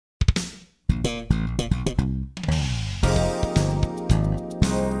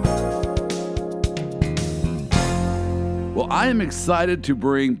I am excited to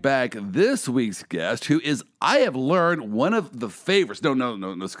bring back this week's guest, who is, I have learned, one of the favorites.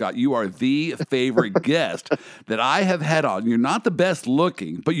 No, Scott, you are the favorite guest that I have had on. You're not the best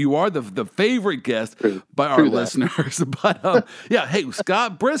looking, but you are the favorite guest by our listeners. But yeah, hey,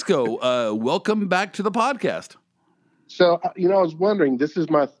 Scott Briscoe, welcome back to the podcast. So, I was wondering, this is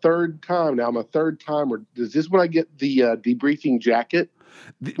my third time now. I'm a third timer. Is this when I get the debriefing jacket?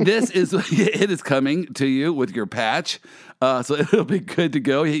 It is coming to you with your patch. So it'll be good to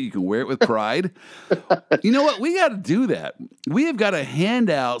go. You can wear it with pride. You know what? We got to do that. We have got to hand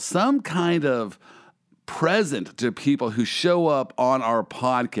out some kind of present to people who show up on our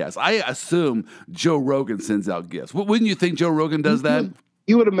podcast. I assume Joe Rogan sends out gifts. Wouldn't you think Joe Rogan does that?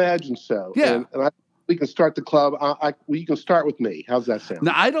 You would imagine so. Yeah. We can start the club. You can start with me. How's that sound?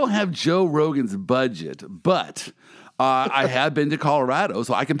 Now, I don't have Joe Rogan's budget, but I have been to Colorado,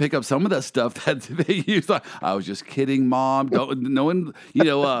 so I can pick up some of the stuff that they use. I was just kidding, Mom. No one,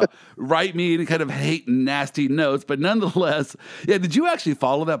 write me any kind of hate and nasty notes. But nonetheless, yeah. Did you actually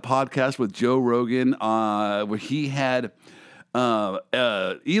follow that podcast with Joe Rogan where he had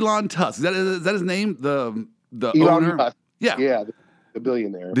Elon Tusk? Is that his name? The Elon owner? Musk. Yeah, the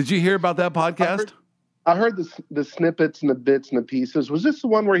billionaire. Did you hear about that podcast? I heard the snippets and the bits and the pieces. Was this the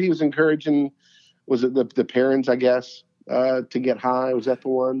one where he was encouraging? Was it the parents, I guess, to get high? Was that the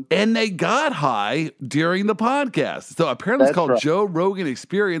one? And they got high during the podcast. So apparently it's called Joe Rogan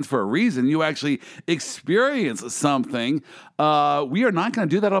Experience for a reason. You actually experience something. We are not going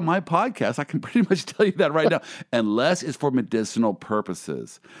to do that on my podcast. I can pretty much tell you that right now, unless it's for medicinal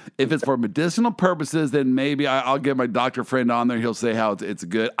purposes. If it's for medicinal purposes, then maybe I'll get my doctor friend on there. He'll say how it's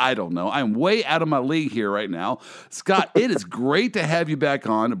good. I don't know. I'm way out of my league here right now. Scott, it is great to have you back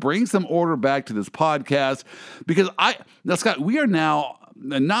on. Bring some order back to this podcast because now, Scott, we are now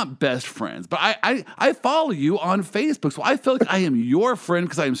not best friends, but I follow you on Facebook. So I feel like I am your friend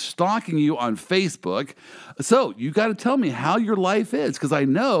because I am stalking you on Facebook. So you got to tell me how your life is because I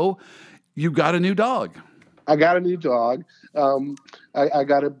know you got a new dog. I got a new dog. I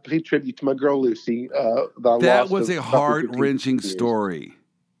got to pay tribute to my girl, Lucy. That was a heart-wrenching story.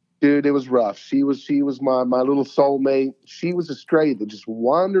 Dude, it was rough. She was my little soulmate. She was a stray that just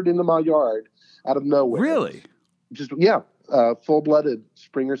wandered into my yard out of nowhere. Really? Just, full-blooded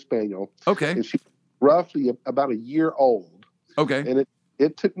Springer Spaniel. Okay. And she was roughly about a year old. Okay. And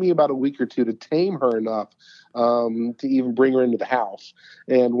it took me about a week or two to tame her enough to even bring her into the house.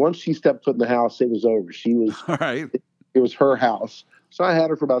 And once she stepped foot in the house, it was over. She was all right. It was her house. So I had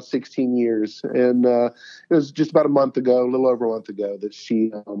her for about 16 years. And it was just about a little over a month ago, that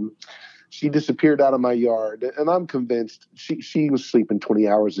she disappeared out of my yard. And I'm convinced she was sleeping 20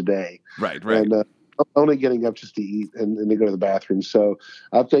 hours a day. Right. And only getting up just to eat and to go to the bathroom. So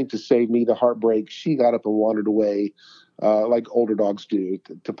I think to save me the heartbreak, she got up and wandered away like older dogs do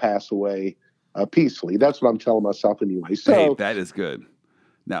to pass away peacefully. That's what I'm telling myself anyway. So hey, that is good.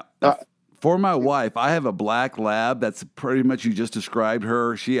 Now, for my wife, I have a black lab. That's pretty much, you just described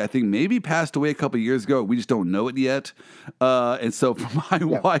her. She, I think, maybe passed away a couple of years ago. We just don't know it yet. And so for my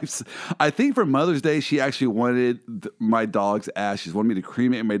wife's, I think for Mother's Day, she actually wanted my dog's ashes, wanted me to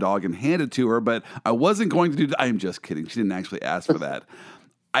cremate my dog and hand it to her. But I wasn't going to do that. I am just kidding. She didn't actually ask for that.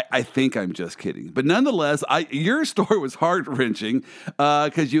 I think I'm just kidding. But nonetheless, your story was heart-wrenching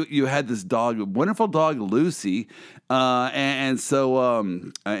because you had this dog, wonderful dog, Lucy. And so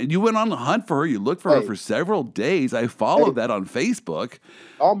you went on the hunt for her. You looked for her for several days. I followed that on Facebook.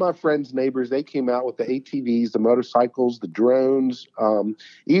 All my friends, neighbors, they came out with the ATVs, the motorcycles, the drones,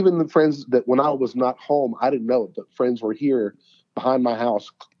 even the friends that when I was not home, I didn't know it, but friends were here behind my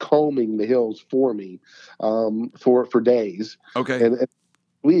house combing the hills for me for days. Okay. And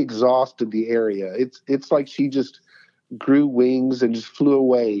we exhausted the area. It's like she just grew wings and just flew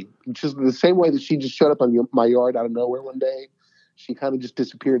away. Just the same way that she just showed up on my yard out of nowhere one day. She kind of just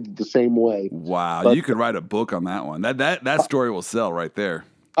disappeared the same way. Wow, you could write a book on that one. That story will sell right there.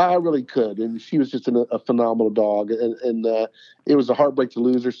 I really could. And she was just a phenomenal dog. And it was a heartbreak to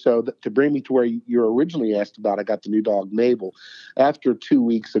lose her. So to bring me to where you originally asked about, I got the new dog, Mabel. After 2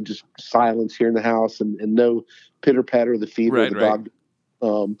 weeks of just silence here in the house and no pitter-patter of the feet of the dog,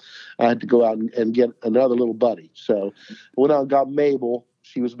 I had to go out and get another little buddy. So when I got Mabel,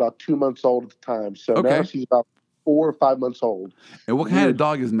 she was about 2 months old at the time. So now she's about 4 or 5 months old. And what kind of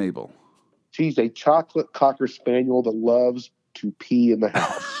dog is Mabel? She's a chocolate Cocker Spaniel that loves to pee in the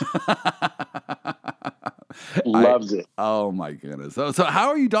house. Loves it. Oh, my goodness. So how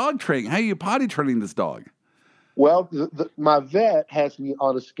are you dog training? How are you potty training this dog? Well, my vet has me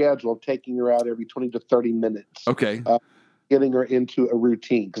on a schedule of taking her out every 20 to 30 minutes. Okay. Getting her into a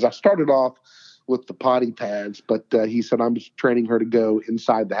routine. Because I started off with the potty pads, but he said I'm just training her to go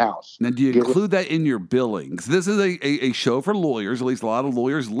inside the house. Now, do you include that in your billings? This is a show for lawyers. At least a lot of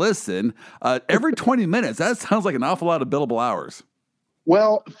lawyers listen. Every 20 minutes, that sounds like an awful lot of billable hours.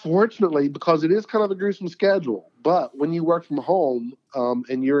 Well, fortunately, because it is kind of a gruesome schedule, but when you work from home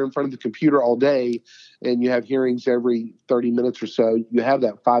and you're in front of the computer all day and you have hearings every 30 minutes or so, you have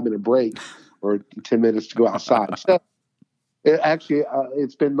that 5-minute break or 10 minutes to go outside. So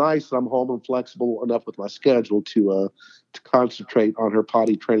it's been nice. I'm home and flexible enough with my schedule to concentrate on her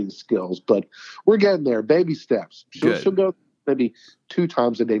potty training skills. But we're getting there, baby steps. She'll go maybe 2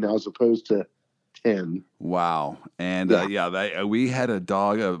 times a day now as opposed to 10. Wow. And we had a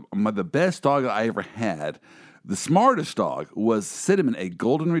dog, the best dog I ever had. The smartest dog was Cinnamon, a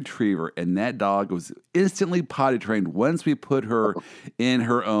golden retriever, and that dog was instantly potty trained once we put her in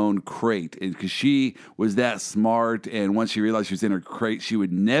her own crate. Because she was that smart, and once she realized she was in her crate, she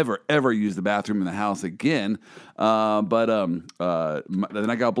would never, ever use the bathroom in the house again. Then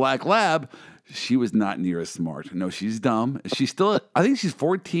I got Black Lab. She was not near as smart. No, she's dumb. I think she's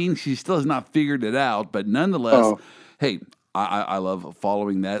 14. She still has not figured it out, but nonetheless, hey, I love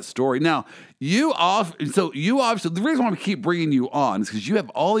following that story. Now, the reason why I keep bringing you on is because you have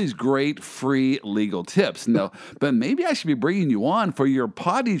all these great free legal tips. Now, but maybe I should be bringing you on for your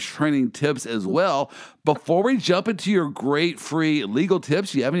potty training tips as well. Before we jump into your great free legal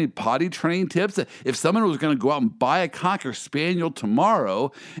tips, do you have any potty training tips? If someone was going to go out and buy a Cocker Spaniel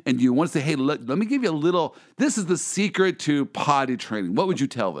tomorrow and you want to say, hey, let me give you a little, this is the secret to potty training, what would you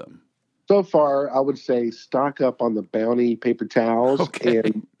tell them? So far, I would say stock up on the Bounty paper towels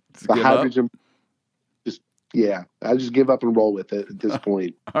and the hydrogen. I just give up and roll with it at this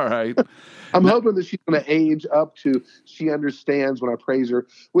point. All right. I'm hoping that she's going to age up to she understands when I praise her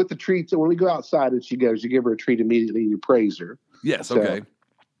with the treats. And when we go outside and she goes, you give her a treat immediately and you praise her. Yes, so okay.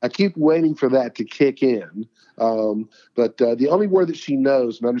 I keep waiting for that to kick in. But the only word that she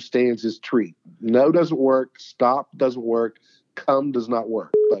knows and understands is treat. No doesn't work. Stop doesn't work. Come does not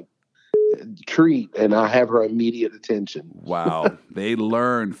work. But treat, and I have her immediate attention. Wow. They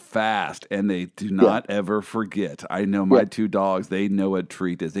learn fast, and they do not ever forget. I know my 2 dogs, they know what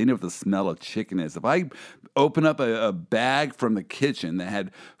treat is. They know what the smell of chicken is. If I open up a bag from the kitchen that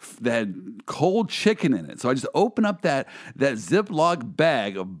had cold chicken in it, so I just open up that Ziploc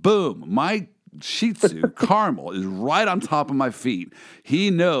bag, boom, my Shih Tzu, Carmel, is right on top of my feet.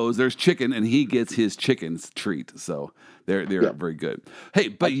 He knows there's chicken, and he gets his chicken's treat. So they're very good. Hey,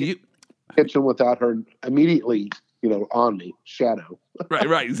 but you... kitchen without her immediately, on me, shadow.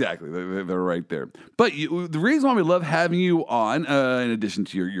 right, exactly. They're right there. But the reason why we love having you on, in addition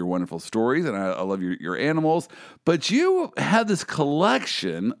to your wonderful stories, and I love your animals, but you have this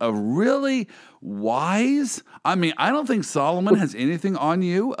collection of really wise. I mean, I don't think Solomon has anything on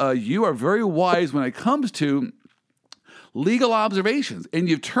you. You are very wise when it comes to legal observations, and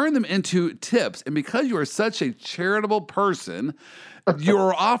you've turned them into tips. And because you are such a charitable person,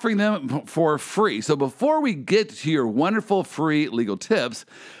 you're offering them for free. So before we get to your wonderful free legal tips,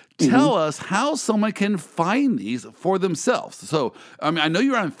 tell us how someone can find these for themselves. So, I know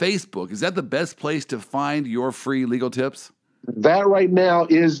you're on Facebook. Is that the best place to find your free legal tips? That right now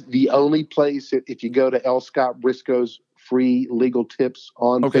is the only place. If you go to L. Scott Briscoe's free legal tips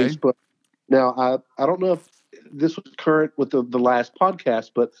on Facebook. Now, I don't know if this was current with the last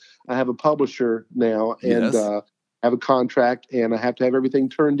podcast, but I have a publisher now, and have a contract, and I have to have everything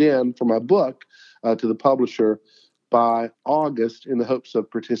turned in for my book to the publisher by August in the hopes of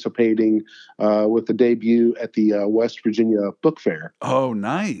participating with the debut at the West Virginia Book Fair. Oh,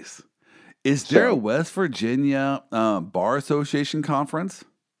 nice. Is there a West Virginia Bar Association conference?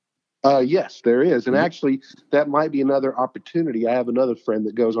 Yes, there is. And actually, that might be another opportunity. I have another friend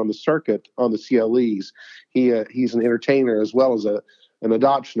that goes on the circuit on the CLEs. He's an entertainer as well as an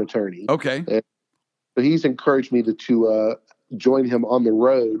adoption attorney. Okay. But he's encouraged me to join him on the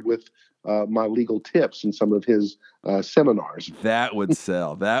road with my legal tips in some of his seminars. That would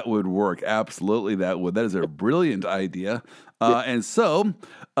sell. That would work. Absolutely, that would. That is a brilliant idea. And so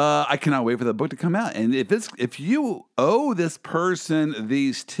I cannot wait for the book to come out. And if you owe this person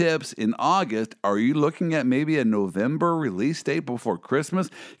these tips in August, are you looking at maybe a November release date before Christmas?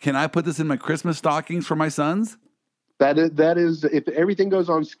 Can I put this in my Christmas stockings for my sons? That is if everything goes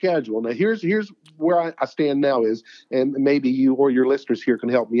on schedule. Now, here's where I stand now is, and maybe you or your listeners here can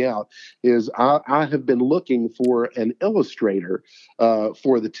help me out, is I have been looking for an illustrator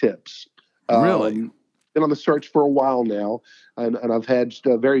for the tips. Really? Been on the search for a while now, and I've had just,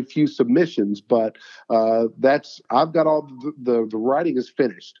 very few submissions, but I've got all the writing is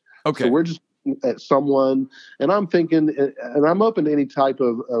finished. Okay. So we're just at someone, and I'm thinking, and I'm open to any type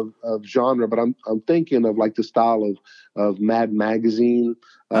of genre, but I'm thinking of like the style of Mad Magazine,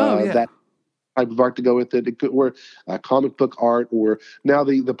 that type of art to go with it. It could, or comic book art, or now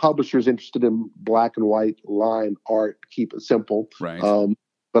the publisher is interested in black and white line art. Keep it simple, right?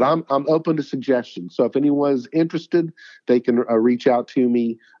 But I'm open to suggestions. So if anyone's interested, they can reach out to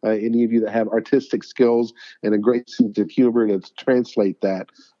me. Any of you that have artistic skills and a great sense of humor to translate that,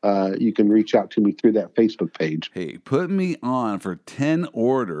 you can reach out to me through that Facebook page. Hey, put me on for 10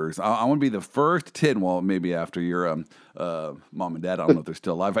 orders. I want to be the first 10. Well, maybe after your mom and dad. I don't know if they're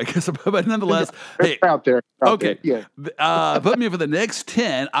still alive, I guess. But nonetheless, hey, out there. Okay. There. Yeah. Put me for the next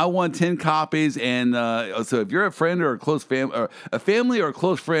 10. I want 10 copies. And so if you're a friend or a close family, or a family or a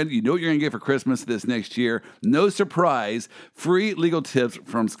close friend, you know what you're going to get for Christmas this next year. No surprise. Free legal tips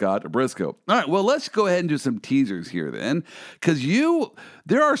from Scott Briscoe. All right. Well, let's go ahead and do some teasers here then. Because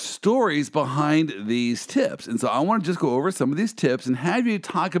there are stories behind these tips. And so I want to just go over some of these tips and have you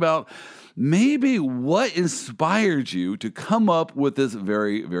talk about maybe what inspired you to come up with this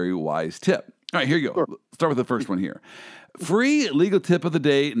very, very wise tip. All right, here you go. Sure. Let's start with the first one here. Free legal tip of the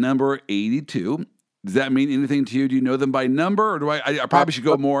day, number 82. Does that mean anything to you? Do you know them by number, or do I probably should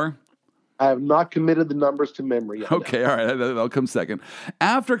go more? I have not committed the numbers to memory yet. Okay, all right, that'll come second.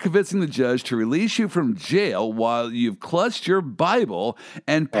 After convincing the judge to release you from jail while you've clutched your Bible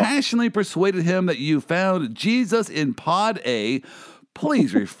and passionately persuaded him that you found Jesus in Pod A,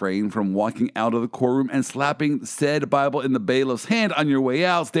 please refrain from walking out of the courtroom and slapping said Bible in the bailiff's hand on your way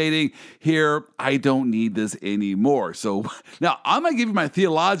out, stating, "Here, I don't need this anymore." So now I'm going to give you my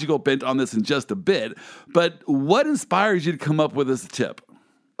theological bent on this in just a bit, but what inspires you to come up with this tip?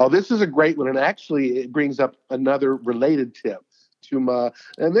 Oh, this is a great one. And actually, it brings up another related tip to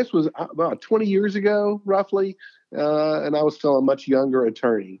and this was about 20 years ago, roughly. And I was still a much younger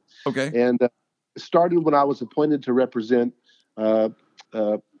attorney. Okay. And it started when I was appointed to represent a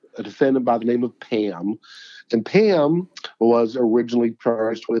defendant by the name of Pam. And Pam was originally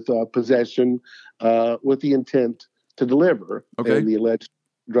charged with possession with the intent to deliver. Okay. And the alleged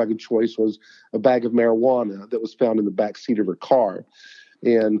drug of choice was a bag of marijuana that was found in the back seat of her car.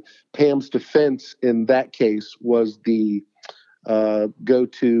 And Pam's defense in that case was the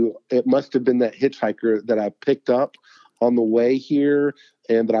it must have been that hitchhiker that I picked up on the way here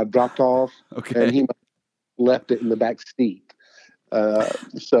and that I dropped off. Okay. And he left it in the back seat.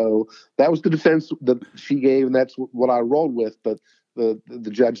 So that was the defense that she gave, and that's what I rolled with, but the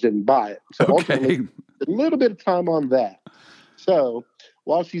judge didn't buy it. So ultimately, a little bit of time on that. So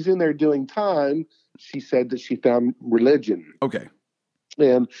while she's in there doing time, she said that she found religion. Okay.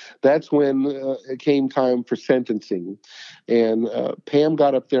 And that's when it came time for sentencing. And Pam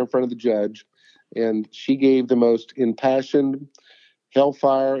got up there in front of the judge, and she gave the most impassioned,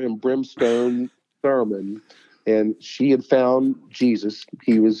 hellfire and brimstone sermon. And she had found Jesus.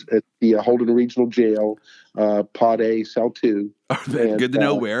 He was at the Holden Regional Jail, Pod A, Cell 2. Good to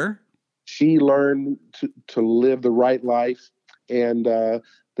know where. She learned to live the right life, and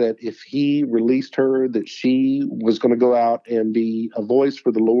that if he released her, that she was going to go out and be a voice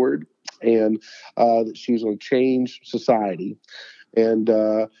for the Lord, and that she was going to change society. And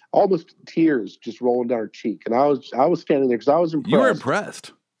almost tears just rolling down her cheek. And I was standing there because I was impressed. You were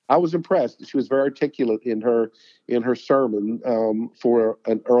impressed. I was impressed. She was very articulate in her sermon for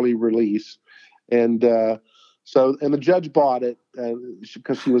an early release, and the judge bought it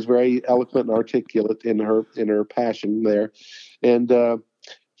because she was very eloquent and articulate in her passion there, and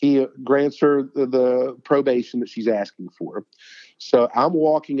he grants her the probation that she's asking for. So I'm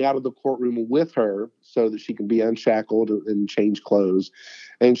walking out of the courtroom with her so that she can be unshackled and change clothes,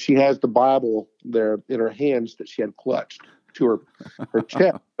 and she has the Bible there in her hands that she had clutched to her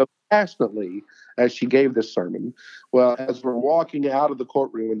chest so passionately as she gave this sermon. Well, as we're walking out of the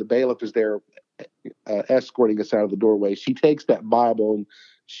courtroom and the bailiff is there escorting us out of the doorway, she takes that Bible and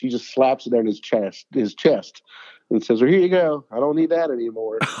she just slaps it there in his chest and says, "Well, here you go. I don't need that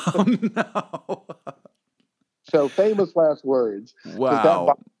anymore." Oh, no. So famous last words.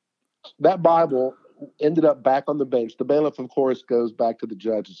 Wow. That Bible ended up back on the bench. The bailiff, of course, goes back to the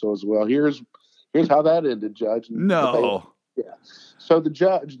judge and says, "Well, here's how that ended, Judge." And no. Yeah. So the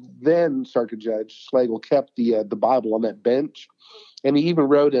judge, then Circuit Judge Slagle, kept the Bible on that bench, and he even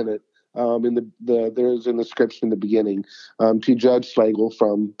wrote in it, there's an inscription in the beginning, to Judge Slagle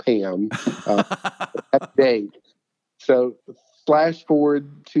from Pam, that date. So flash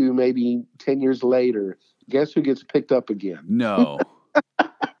forward to maybe 10 years later, guess who gets picked up again? No.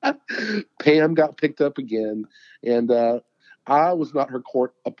 Pam got picked up again, and I was not her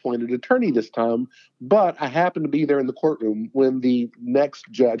court-appointed attorney this time, but I happened to be there in the courtroom when the next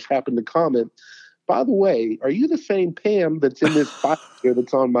judge happened to comment, by the way, are you the same Pam that's in this file here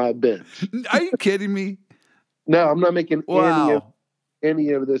that's on my bench? Are you kidding me? No, I'm not making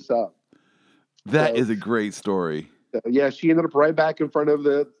any of this up. That is a great story. Yeah, she ended up right back in front of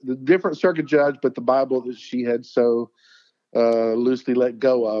the different circuit judge, but the Bible that she had so loosely let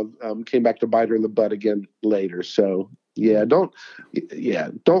go of came back to bite her in the butt again later. So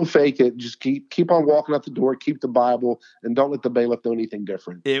don't fake it. Just keep on walking out the door, keep the Bible, and don't let the bailiff know anything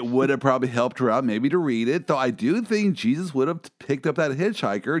different. It would have probably helped her out maybe to read it, though I do think Jesus would have picked up that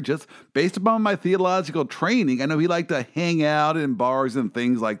hitchhiker just based upon my theological training. I know he liked to hang out in bars and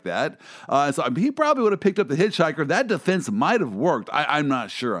things like that. So he probably would have picked up the hitchhiker. That defense might have worked. I'm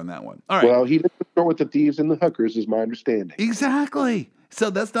not sure on that one. All right. Well, he didn't go with the thieves and the hookers is my understanding. Exactly. So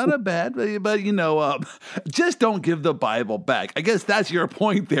that's not a bad, but just don't give the Bible back. I guess that's your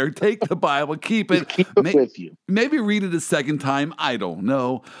point there. Take the Bible, keep it. Keep it with you. Maybe read it a second time. I don't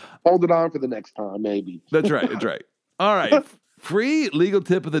know. Hold it on for the next time, maybe. That's right. That's right. All right. Free legal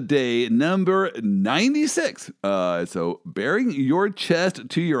tip of the day, number 96. So bearing your chest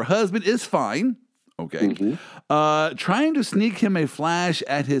to your husband is fine. Okay. Mm-hmm. Trying to sneak him a flash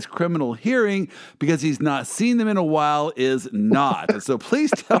at his criminal hearing because he's not seen them in a while is not. So please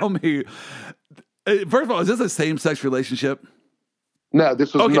tell me, first of all, is this a same-sex relationship? No,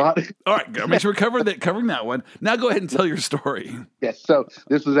 this was not. All right. Make sure we're covering that one. Now go ahead and tell your story. Yes. So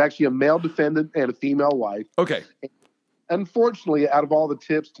this was actually a male defendant and a female wife. Okay. Unfortunately, out of all the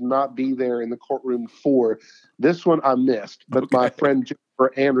tips to not be there in the courtroom for, this one I missed. But my friend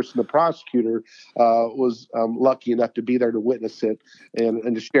Jennifer Anderson, the prosecutor, was lucky enough to be there to witness it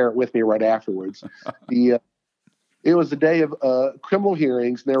and to share it with me right afterwards. It was a day of criminal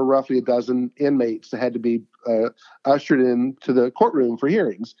hearings, and there were roughly a dozen inmates that had to be ushered into the courtroom for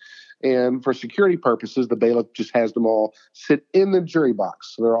hearings. And for security purposes, the bailiff just has them all sit in the jury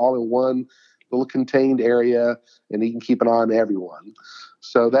box. So they're all in one little contained area, and he can keep an eye on everyone.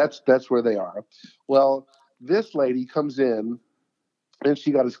 So that's where they are. Well, this lady comes in, and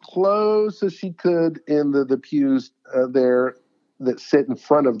she got as close as she could in the pews there that sit in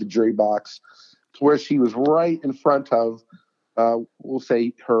front of the jury box, to where she was right in front of, we'll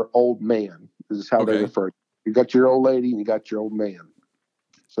say, her old man. This is how they refer to it. You got your old lady, and you got your old man.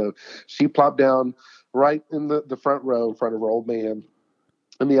 So she plopped down right in the front row in front of her old man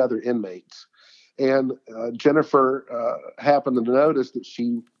and the other inmates. And Jennifer happened to notice that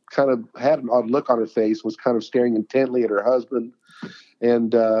she kind of had an odd look on her face, was kind of staring intently at her husband.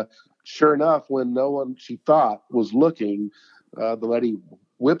 And sure enough, when no one she thought was looking, the lady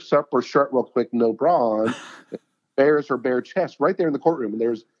whips up her shirt real quick, no bra on, bares her bare chest right there in the courtroom. And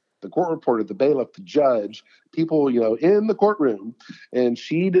there's the court reporter, the bailiff, the judge, people, in the courtroom. And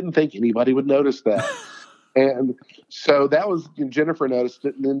she didn't think anybody would notice that. And so that was, Jennifer noticed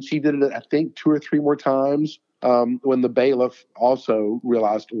it, and then she did it, I think, 2 or 3 more times when the bailiff also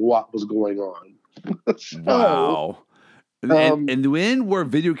realized what was going on. Wow. And when were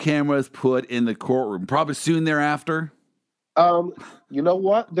video cameras put in the courtroom? Probably soon thereafter? You know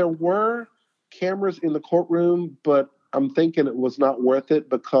what? There were cameras in the courtroom, but I'm thinking it was not worth it,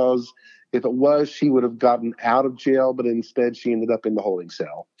 because if it was, she would have gotten out of jail, but instead she ended up in the holding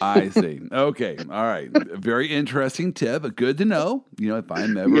cell. I see. Okay. All right. Very interesting tip. Good to know. If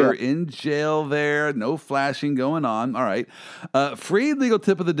I'm ever in jail there, no flashing going on. All right. Free legal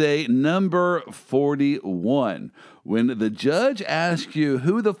tip of the day, number 41. When the judge asks you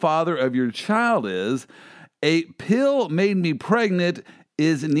who the father of your child is, a pill made me pregnant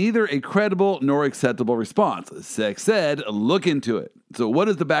is neither a credible nor acceptable response. Sex ed, look into it. So what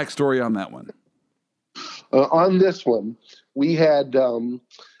is the backstory on that one? On this one, we had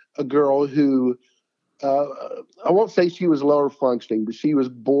a girl who, I won't say she was lower functioning, but she was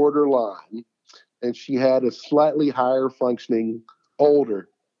borderline. And she had a slightly higher functioning, older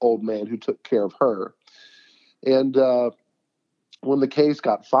old man who took care of her. And when the case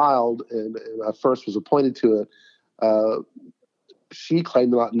got filed and I first was appointed to it, she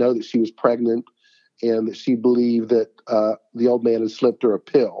claimed to not know that she was pregnant, and that she believed that the old man had slipped her a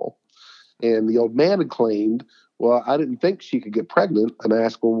pill. And the old man had claimed, well, I didn't think she could get pregnant. And I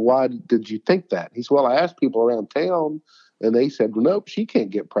asked, well, why did you think that? He said, well, I asked people around town, and they said, well, nope, she can't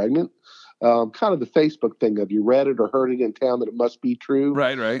get pregnant. Kind of the Facebook thing of you read it or heard it in town that it must be true.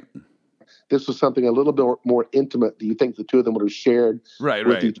 Right. This was something a little bit more intimate. Do you think the two of them would have shared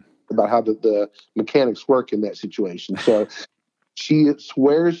with each about how the mechanics work in that situation? So she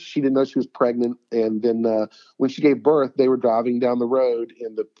swears she didn't know she was pregnant. And then when she gave birth, they were driving down the road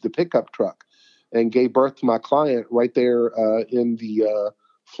in the pickup truck. and gave birth to my client right there in the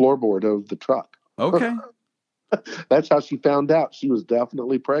floorboard of the truck. Okay. That's how she found out she was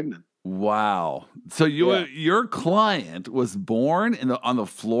definitely pregnant. Wow. So your client was born on the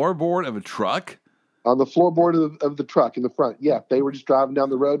floorboard of a truck? On the floorboard of the truck in the front. Yeah, they were just driving down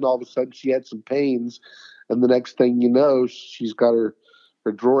the road, and all of a sudden she had some pains, and the next thing you know, she's got her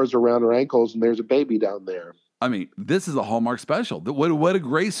drawers around her ankles, and there's a baby down there. I mean, this is a Hallmark special. What a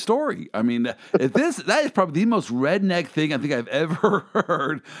great story. I mean, that is probably the most redneck thing I think I've ever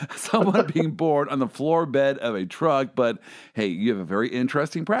heard. Someone being born on the floor bed of a truck. But hey, you have a very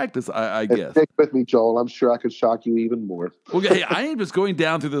interesting practice, I guess. Stick with me, Joel. I'm sure I could shock you even more. Okay, I am just going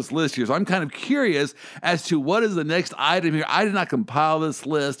down through this list here, so I'm kind of curious as to what is the next item here. I did not compile this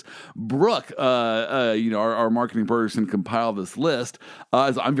list. Brooke, our marketing person, compiled this list.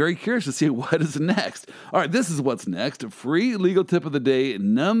 So I'm very curious to see what is next. All right, this is what's next. Free legal tip of the day,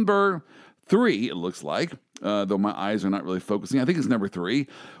 number 3, it looks like, though my eyes are not really focusing. I think it's number 3.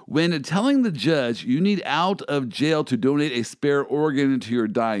 When telling the judge you need out of jail to donate a spare organ to your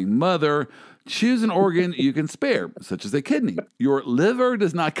dying mother, choose an organ you can spare, such as a kidney. Your liver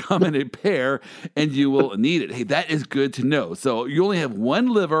does not come in a pair, and you will need it. Hey, that is good to know. So you only have one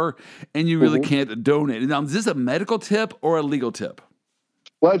liver, and you really can't donate. Now, is this a medical tip or a legal tip?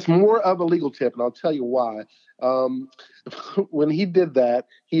 Well, it's more of a legal tip, and I'll tell you why. When he did that,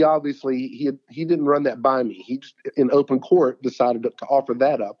 he obviously he didn't run that by me. He just in open court decided to offer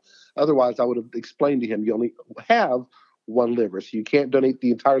that up. Otherwise, I would have explained to him you only have one liver, so you can't donate the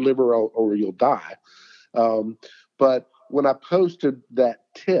entire liver or you'll die. But when I posted that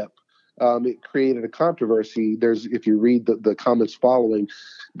tip, it created a controversy. If you read the comments following,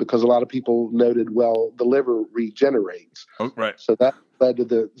 because a lot of people noted, well, the liver regenerates. Oh, right. So that led to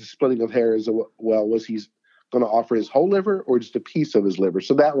the splitting of hairs. Well, was he going to offer his whole liver or just a piece of his liver?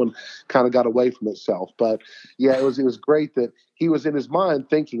 So that one kind of got away from itself. But yeah, it was great that he was in his mind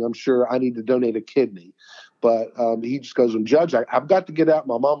thinking, I'm sure I need to donate a kidney. But he just goes, Judge, I've got to get out.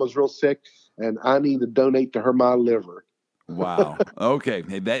 My mama's real sick, and I need to donate to her my liver. Wow. Okay.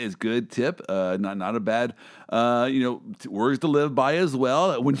 Hey, that is good tip. Not a bad, words to live by as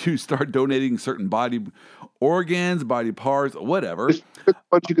well. When you start donating certain body organs, body parts, whatever. Just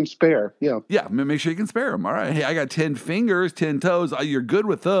what you can spare. Yeah. Yeah. Make sure you can spare them. All right. Hey, I got 10 fingers, 10 toes. You're good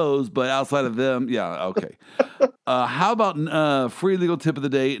with those, but outside of them, yeah. Okay. How about free legal tip of the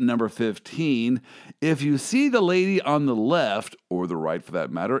day, number 15? If you see the lady on the left, or the right for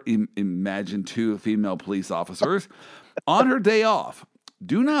that matter, imagine 2 female police officers, on her day off,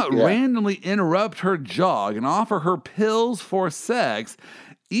 do not randomly interrupt her jog and offer her pills for sex,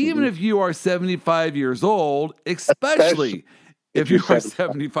 even if you are 75 years old, especially if you are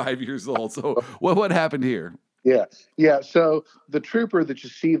 75 years old. So what happened here? Yeah. So the trooper that you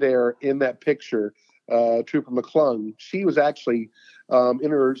see there in that picture, Trooper McClung, she was actually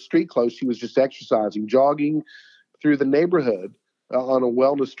in her street clothes. She was just exercising, jogging through the neighborhood on a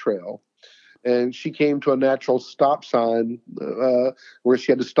wellness trail. And she came to a natural stop sign where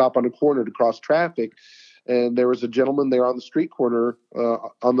she had to stop on a corner to cross traffic. And there was a gentleman there on the street corner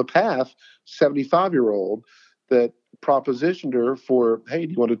on the path, 75-year-old, that propositioned her for, hey,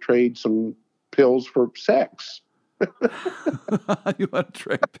 do you want to trade some pills for sex? You want to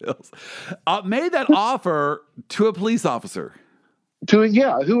trade pills? Made that offer to a police officer. Who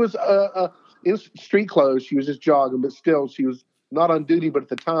was in street clothes. She was just jogging, but still, she was not on duty. But at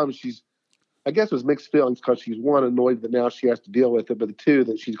the time, I guess it was mixed feelings because she's, one, annoyed that now she has to deal with it, but 2,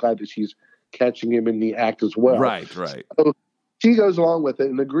 that she's glad that she's catching him in the act as well. Right. So she goes along with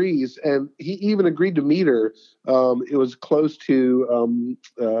it and agrees, and he even agreed to meet her. It was close to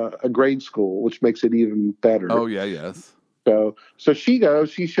a grade school, which makes it even better. Oh, yeah, yes. So she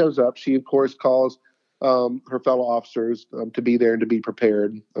goes, she shows up. She, of course, calls her fellow officers to be there and to be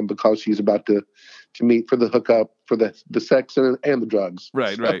prepared because she's about to meet for the hookup, for the sex and the drugs.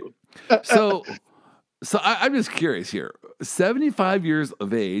 Right. So I'm just curious here. 75 years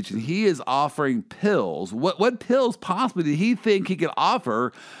of age, and he is offering pills. What pills possibly did he think he could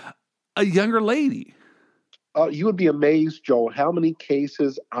offer a younger lady? You would be amazed, Joel, how many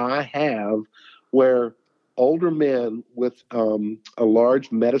cases I have where older men with a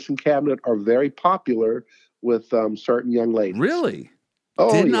large medicine cabinet are very popular with certain young ladies. Really?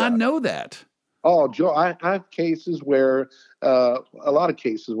 Oh, Did not know that. Oh, Joe, I have cases where, a lot of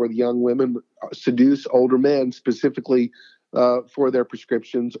cases where the young women seduce older men specifically for their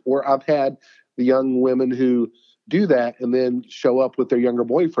prescriptions. Or I've had the young women who do that and then show up with their younger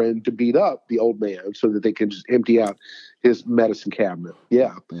boyfriend to beat up the old man so that they can just empty out his medicine cabinet.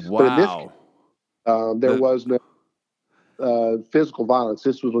 Yeah. Wow. But in this, there was physical violence.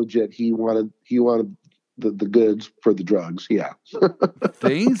 This was legit. He wanted the goods for the drugs. Yeah.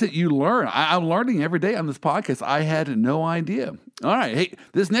 Things that you learn. I'm learning every day on this podcast. I had no idea. All right. Hey,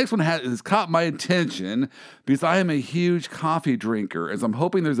 this next one has caught my attention because I am a huge coffee drinker, as I'm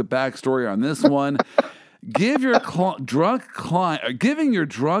hoping there's a backstory on this one. Giving your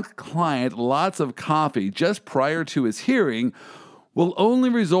drunk client lots of coffee just prior to his hearing will only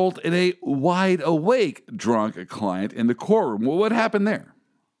result in a wide awake drunk client in the courtroom. Well, what happened there?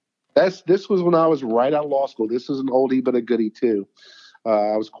 This was when I was right out of law school. This is an oldie but a goodie too.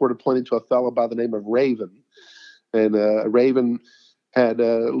 I was court appointed to a fellow by the name of Raven, and Raven had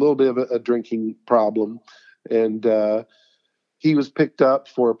a little bit of a drinking problem, and he was picked up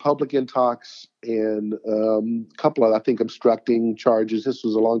for public intox and a couple of, I think, obstructing charges. This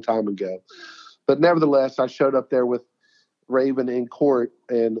was a long time ago. But nevertheless, I showed up there with Raven in court,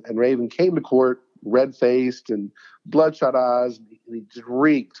 and Raven came to court red-faced and bloodshot eyes, and he just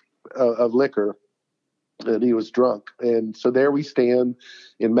reeked of liquor, and he was drunk. And so there we stand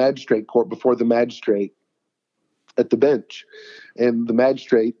in magistrate court before the magistrate at the bench. And the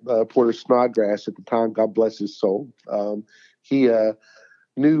magistrate, Porter Snodgrass at the time, God bless his soul, he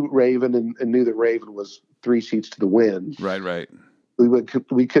knew Raven and knew that Raven was 3 seats to the wind. Right.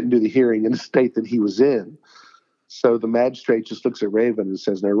 We couldn't do the hearing in the state that he was in. So the magistrate just looks at Raven and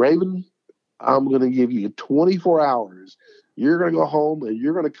says, "Now, Raven, I'm going to give you 24 hours. You're going to go home and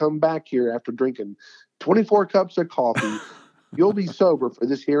you're going to come back here after drinking 24 cups of coffee. You'll be sober for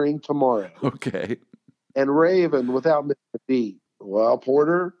this hearing tomorrow." Okay. And Raven, without missing a beat, "Well,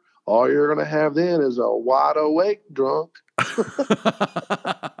 Porter, all you're going to have then is a wide awake drunk."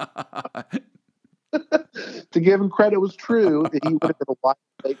 To give him credit, was true that he would have been a wide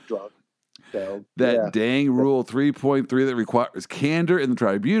awake drunk. So, dang Rule 3.3 that requires candor in the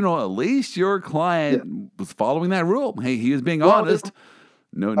tribunal. At least your client was following that rule. Hey, he was being honest.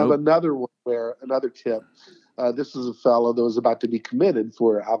 No. Another tip. This is a fellow that was about to be committed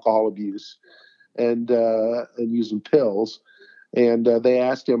for alcohol abuse and using pills. And they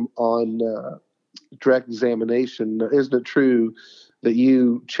asked him on direct examination, "Isn't it true that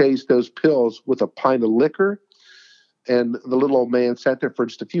you chased those pills with a pint of liquor?" And the little old man sat there for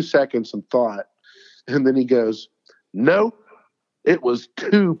just a few seconds and thought. And then he goes, "No, it was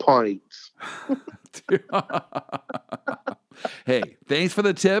 2 pints." Hey, thanks for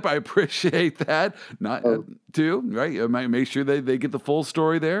the tip. I appreciate that. Not too, right? You might make sure they get the full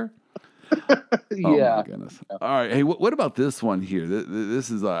story there. Yeah. Oh my goodness. All right. Hey, what about this one here? This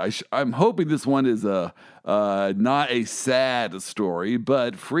is I'm hoping this one is not a sad story,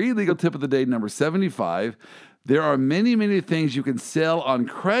 but free legal tip of the day number 75. There are many, many things you can sell on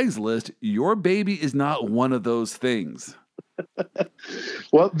Craigslist. Your baby is not one of those things.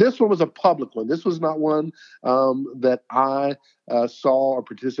 Well, this one was a public one. This was not one that I saw or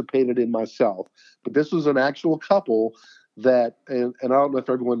participated in myself. But this was an actual couple that, and I don't know if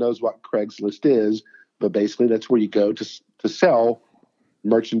everyone knows what Craigslist is, but basically that's where you go to sell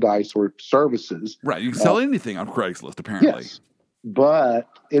merchandise or services. Right. You can sell anything on Craigslist, apparently. Yes. But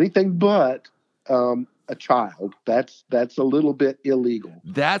anything but a child. That's a little bit illegal.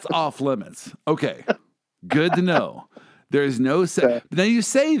 That's off limits. Okay. Good to know. There is no now you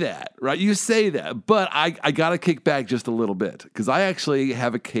say that, right? You say that, but I got to kick back just a little bit because I actually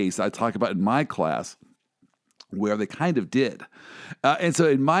have a case I talk about in my class where they kind of did. And so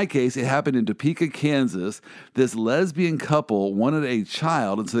in my case, it happened in Topeka, Kansas. This lesbian couple wanted a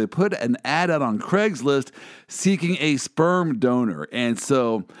child, and so they put an ad out on Craigslist seeking a sperm donor. And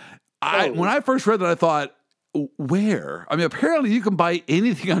so when I first read that, I thought, where? I mean, apparently you can buy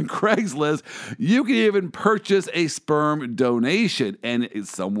anything on Craigslist. You can even purchase a sperm donation. And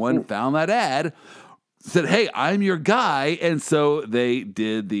someone found that ad, said, "Hey, I'm your guy." And so they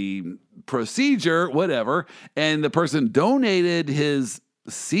did the procedure, whatever. And the person donated his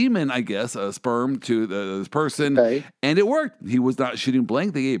semen, I guess, sperm to the person. Okay. And it worked. He was not shooting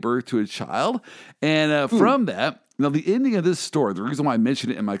blank. They gave birth to a child. And from that, now the ending of this story, the reason why I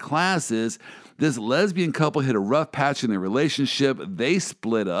mentioned it in my class is this lesbian couple hit a rough patch in their relationship. They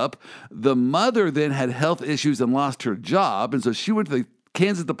split up. The mother then had health issues and lost her job. And so she went to the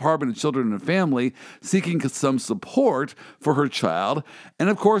Kansas Department of Children and Family seeking some support for her child. And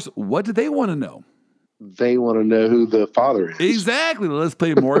of course, what did they want to know? They want to know who the father is. Exactly. Let's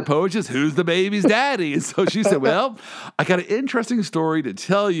play Maury Povich. Who's the baby's daddy? And so she said, "Well, I got an interesting story to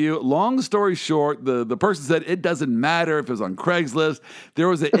tell you." Long story short, the person said it doesn't matter if it was on Craigslist. There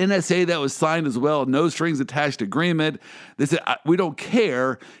was an NSA that was signed as well, no strings attached agreement. They said, "We don't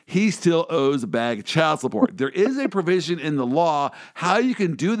care. He still owes a bag of child support." There is a provision in the law how you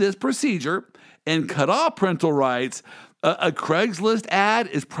can do this procedure and cut off parental rights A Craigslist ad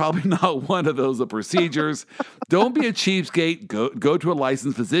is probably not one of those procedures. Don't be a cheapskate. Go to a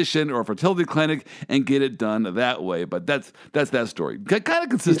licensed physician or a fertility clinic and get it done that way. But that's that story. Kind of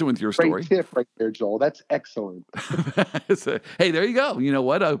consistent with your story. Great tip right there, Joel. That's excellent. Hey, there you go. You know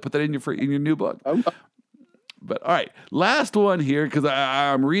what? I'll put that in your new book. But all right, last one here because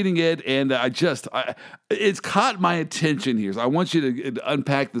I'm reading it and it's caught my attention here. So I want you to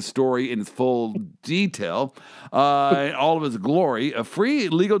unpack the story in its full detail, in all of its glory. A free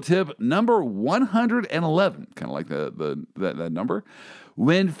legal tip number 111, kind of like that number.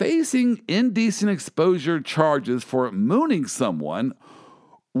 When facing indecent exposure charges for mooning someone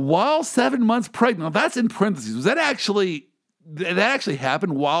while 7 months pregnant, now that's in parentheses. Was that actually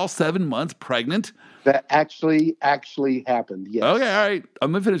happened while 7 months pregnant? That actually happened, yes. Okay, all right.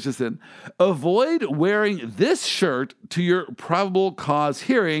 I'm going to finish this in. Avoid wearing this shirt to your probable cause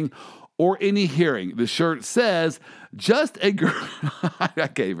hearing or any hearing. The shirt says, just a girl, I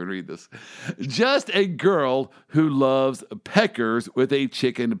can't even read this, just a girl who loves peckers with a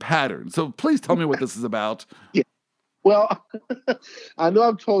chicken pattern. So please tell me what this is about. Yeah. Well, I know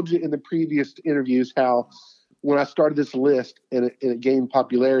I've told you in the previous interviews how when I started this list and it gained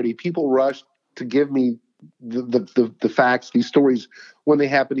popularity, people rushed to give me the facts, these stories, when they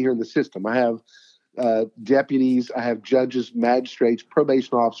happen here in the system. I have deputies, I have judges, magistrates,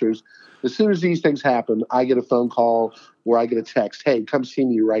 probation officers. As soon as these things happen, I get a phone call or I get a text, hey, come see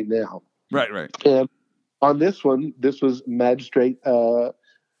me right now. Right. And on this one, this was Magistrate Danny.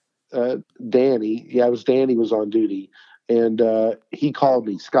 Yeah, it was Danny was on duty. And he called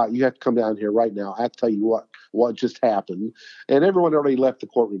me, Scott, you have to come down here right now. I have to tell you what just happened. And everyone already left the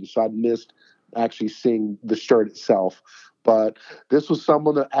courtroom, so I missed actually seeing the shirt itself. But this was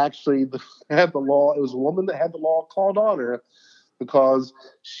someone that actually had the law. It was a woman that had the law called on her because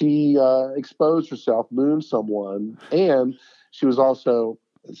she exposed herself, mooned someone, and she was also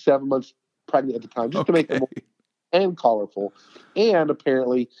 7 months pregnant at the time, just to make it more and colorful. And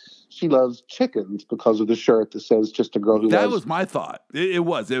apparently she loves chickens because of the shirt that says just a girl who That loves... was my thought. It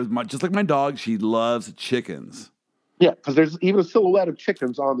was just like my dog. She loves chickens. Yeah, because there's even a silhouette of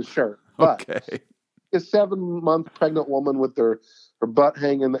chickens on the shirt. But a 7 month pregnant woman with her butt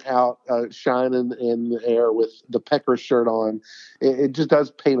hanging out, shining in the air with the pecker shirt on, it just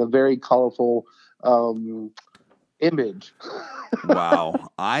does paint a very colorful image. Wow.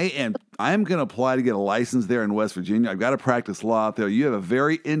 I am going to apply to get a license there in West Virginia. I've got to practice law out there. You have a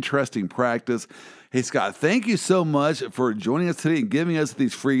very interesting practice. Hey, Scott, thank you so much for joining us today and giving us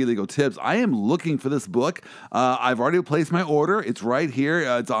these free legal tips. I am looking for this book. I've already placed my order. It's right here.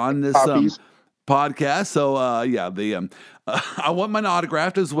 It's on this podcast. So, I want mine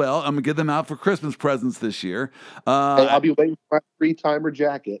autographed as well. I'm going to give them out for Christmas presents this year. I'll be waiting for my three-timer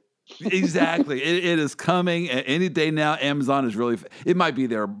jacket. Exactly. It is coming any day now. Amazon is really, it might be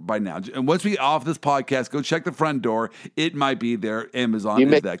there by now. And once we get off this podcast, go check the front door. It might be there. Amazon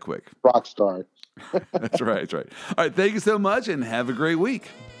is that quick. Rock star. That's right. All right. Thank you so much and have a great week.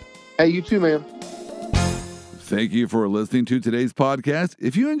 Hey, you too, man. Thank you for listening to today's podcast.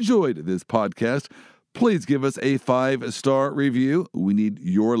 If you enjoyed this podcast, please give us a 5-star review. We need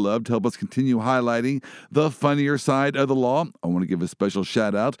your love to help us continue highlighting the funnier side of the law. I want to give a special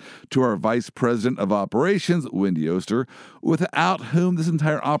shout out to our Vice President of Operations, Wendy Oster, without whom this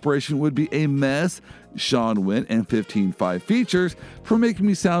entire operation would be a mess. Sean Wynn and 15-5 Features for making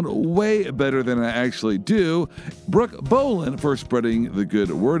me sound way better than I actually do. Brooke Bolin for spreading the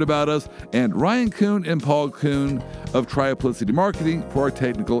good word about us. And Ryan Kuhn and Paul Kuhn of Triplicity Marketing for our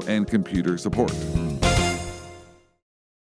technical and computer support.